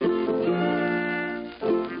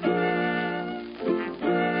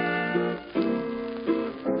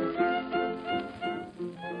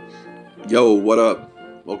Yo, what up?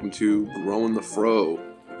 Welcome to Growing the Fro,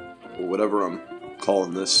 or whatever I'm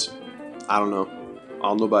calling this. I don't know.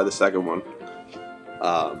 I'll know by the second one.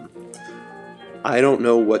 I don't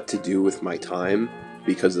know what to do with my time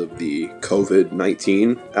because of the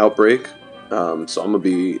COVID-19 outbreak, so I'm going to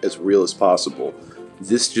be as real as possible.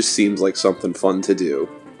 This just seems like something fun to do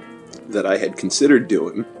that I had considered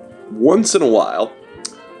doing once in a while,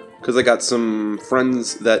 because I got some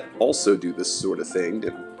friends that also do this sort of thing,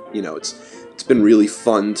 and it's been really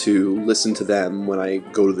fun to listen to them when I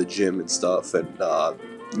go to the gym and stuff, and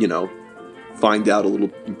find out a little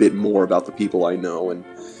bit more about the people I know, and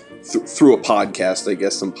through a podcast, I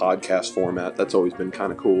guess, some podcast format. That's always been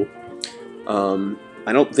kind of cool.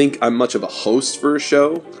 I don't think I'm much of a host for a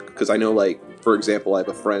show, because I know, like, for example, I have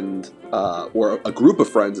a friend, or a group of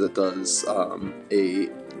friends that does a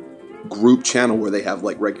group channel where they have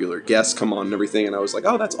like regular guests come on and everything, and I was like,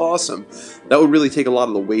 oh, that's awesome. That would really take a lot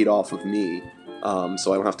of the weight off of me,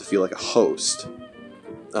 so I don't have to feel like a host.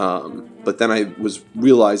 But then I was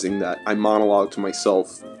realizing that I monologue to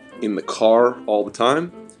myself in the car all the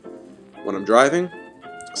time when I'm driving,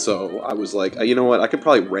 so I was like, you know what, I could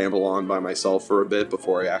probably ramble on by myself for a bit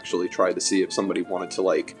before I actually tried to see if somebody wanted to,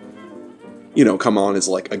 like, come on as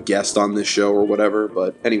like a guest on this show or whatever.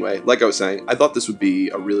 But anyway, like I was saying, I thought this would be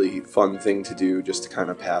a really fun thing to do, just to kind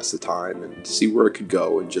of pass the time and see where it could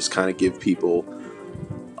go, and just kind of give people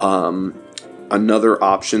another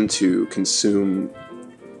option to consume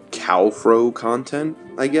CowFro content,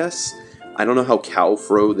 I guess. I don't know how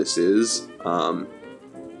CowFro this is.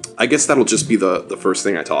 I guess that'll just be the first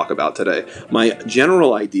thing I talk about today. My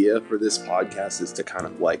general idea for this podcast is to kind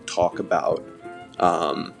of like talk about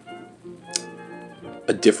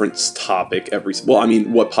a different topic every. Well, I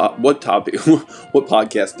mean, what topic? What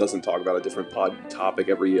podcast doesn't talk about a different topic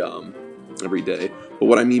every day? But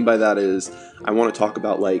what I mean by that is, I want to talk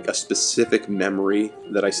about like a specific memory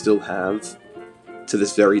that I still have to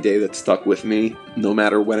this very day that stuck with me, no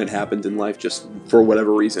matter when it happened in life. Just for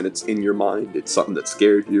whatever reason, it's in your mind. It's something that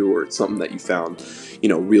scared you, or it's something that you found,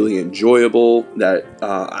 really enjoyable. That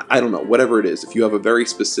I don't know, whatever it is. If you have a very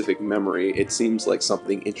specific memory, it seems like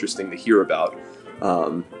something interesting to hear about.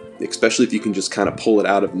 Especially if you can just kind of pull it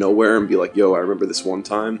out of nowhere and be like, yo, I remember this one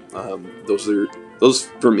time. Those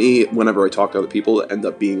for me, whenever I talk to other people, end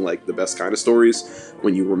up being like the best kind of stories,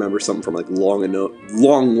 when you remember something from like long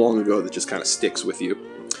ago that just kind of sticks with you.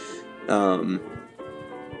 I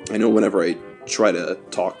know whenever I try to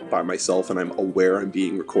talk by myself and I'm aware I'm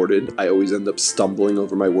being recorded, I always end up stumbling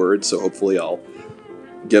over my words, so hopefully I'll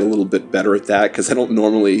get a little bit better at that, because I don't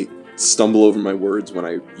normally stumble over my words when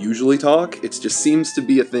I usually talk. It just seems to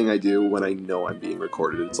be a thing I do when I know I'm being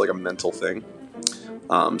recorded. It's like a mental thing.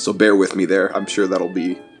 So bear with me there. I'm sure that'll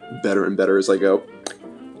be better and better as I go.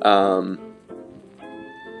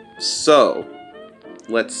 So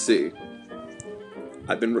let's see.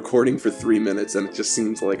 I've been recording for 3 minutes, and it just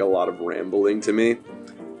seems like a lot of rambling to me.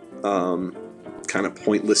 Kind of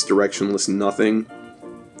pointless, directionless nothing.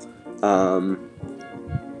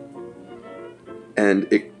 And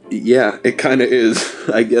it kind of is.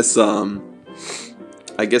 I guess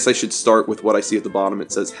I should start with what I see at the bottom.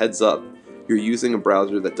 It says, heads up, you're using a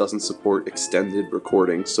browser that doesn't support extended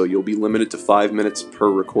recording, so you'll be limited to 5 minutes per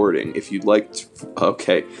recording. If you'd like to...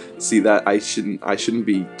 Okay, see that? I shouldn't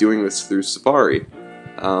be doing this through Safari.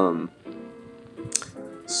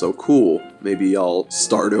 So cool. Maybe I'll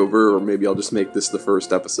start over, or maybe I'll just make this the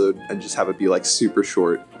first episode and just have it be like super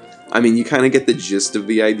short. I mean, you kind of get the gist of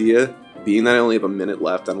the idea. Being that I only have a minute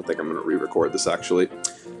left, I don't think I'm going to re-record this, actually.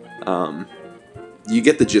 You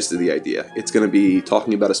get the gist of the idea. It's going to be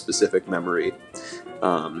talking about a specific memory,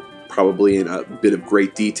 probably in a bit of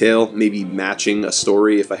great detail, maybe matching a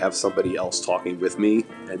story if I have somebody else talking with me,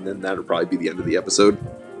 and then that'll probably be the end of the episode.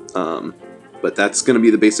 But that's going to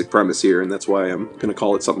be the basic premise here, and that's why I'm going to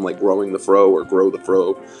call it something like Growing the Fro, or Grow the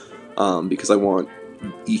Fro, because I want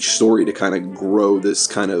each story to kind of grow this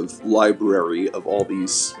kind of library of all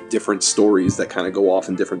these different stories that kind of go off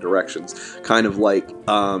in different directions. Kind of like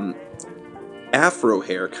Afro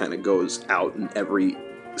hair kind of goes out in every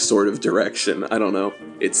sort of direction. I don't know.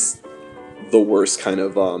 It's the worst kind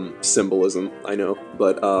of symbolism, I know.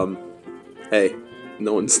 But hey,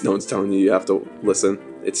 no one's telling you have to listen.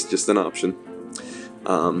 It's just an option.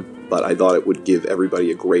 But I thought it would give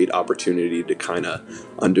everybody a great opportunity to kind of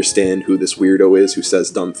understand who this weirdo is who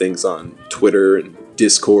says dumb things on Twitter and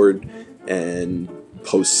Discord and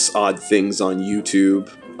posts odd things on YouTube.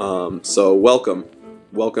 So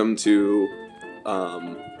welcome to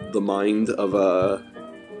the mind of a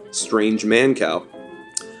strange man cow.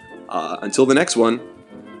 Until the next one,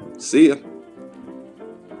 see ya.